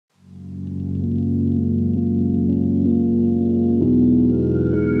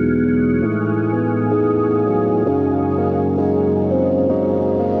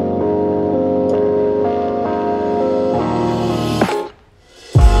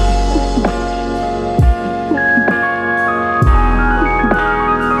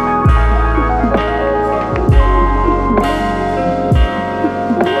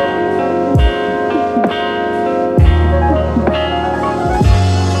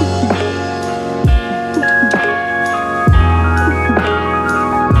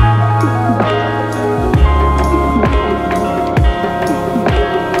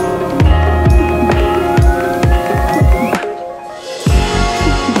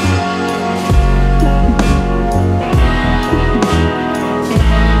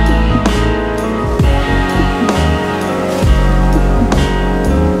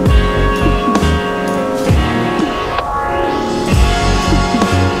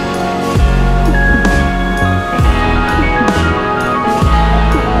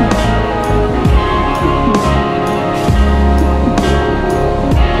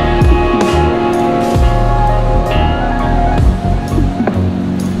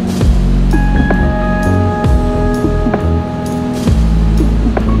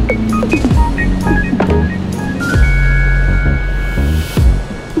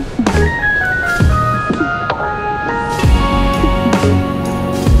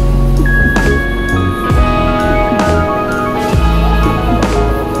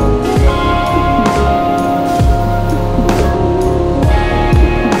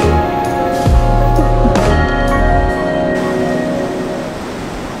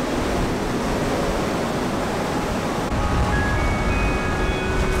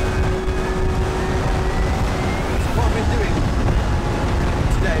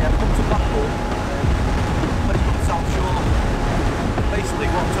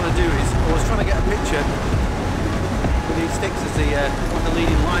trying to get a picture with these sticks as the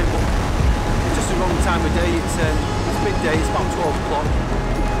leading line, but it's just the wrong time of day. It's midday, it's about 12 o'clock,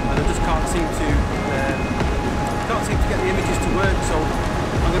 and I just can't seem to get the images to work. So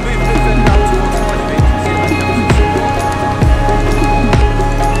I'm going to move a bit further down towards the ledge and see if I can capture some water.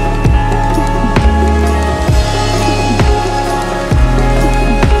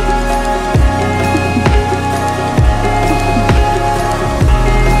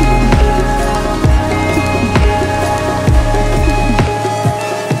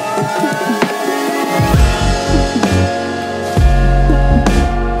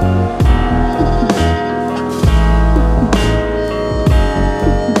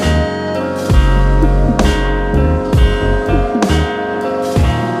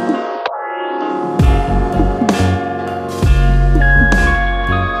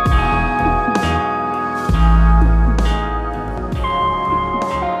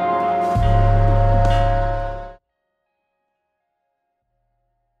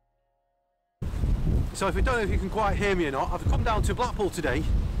 So if I don't know if you can quite hear me or not, I've come down to Blackpool today.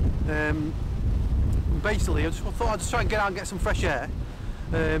 Basically, I just thought I'd just try and get out and get some fresh air,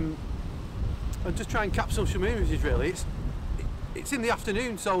 and just try and capture some images. Really, it's in the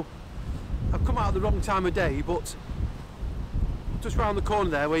afternoon, so I've come out at the wrong time of day. But just round the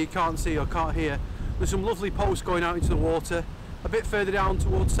corner there, where you can't see or can't hear, there's some lovely posts going out into the water. A bit further down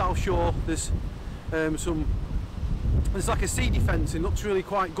towards South Shore, there's like a sea defence. It looks really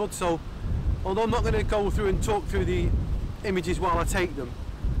quite good. So although I'm not going to go through and talk through the images while I take them,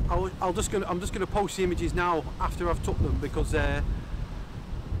 I'm just going to post the images now after I've took them, because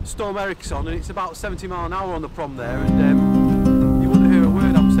Storm Eric's on and it's about 70 miles an hour on the prom there, and you wouldn't hear a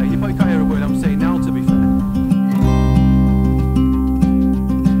word I'm saying. You probably can't hear a word I'm saying now, to be fair.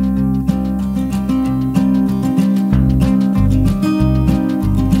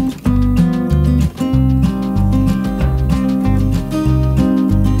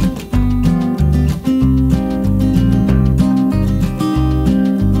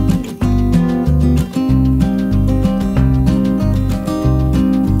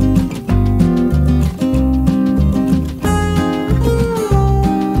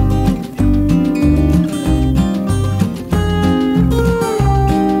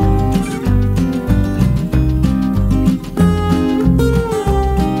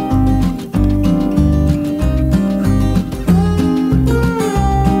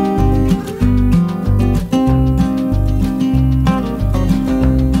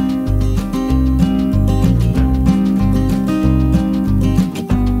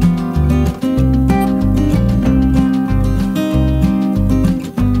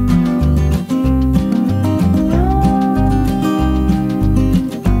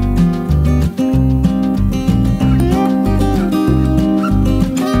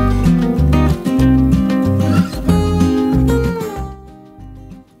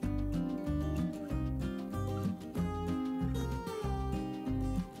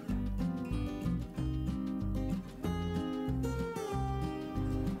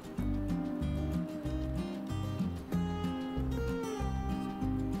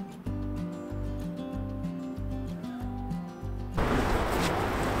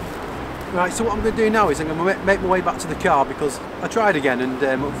 Right, so what I'm going to do now is I'm going to make my way back to the car, because I tried again and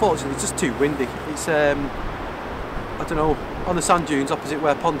unfortunately it's just too windy. It's, I don't know, on the sand dunes opposite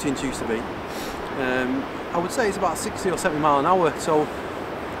where Pontins used to be. I would say it's about 60 or 70 miles an hour, so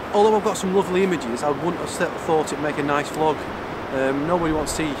although I've got some lovely images, I wouldn't have thought it'd make a nice vlog. Nobody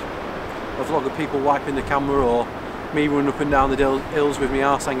wants to see a vlog of people wiping the camera or me running up and down the hills with my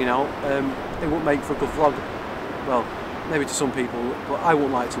arse hanging out. It wouldn't make for a good vlog. Well, maybe to some people, but I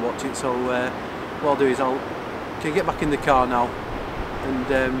wouldn't like to watch it. So what I'll do is I'll get back in the car now,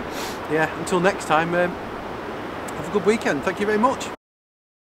 and yeah, until next time, have a good weekend. Thank you very much.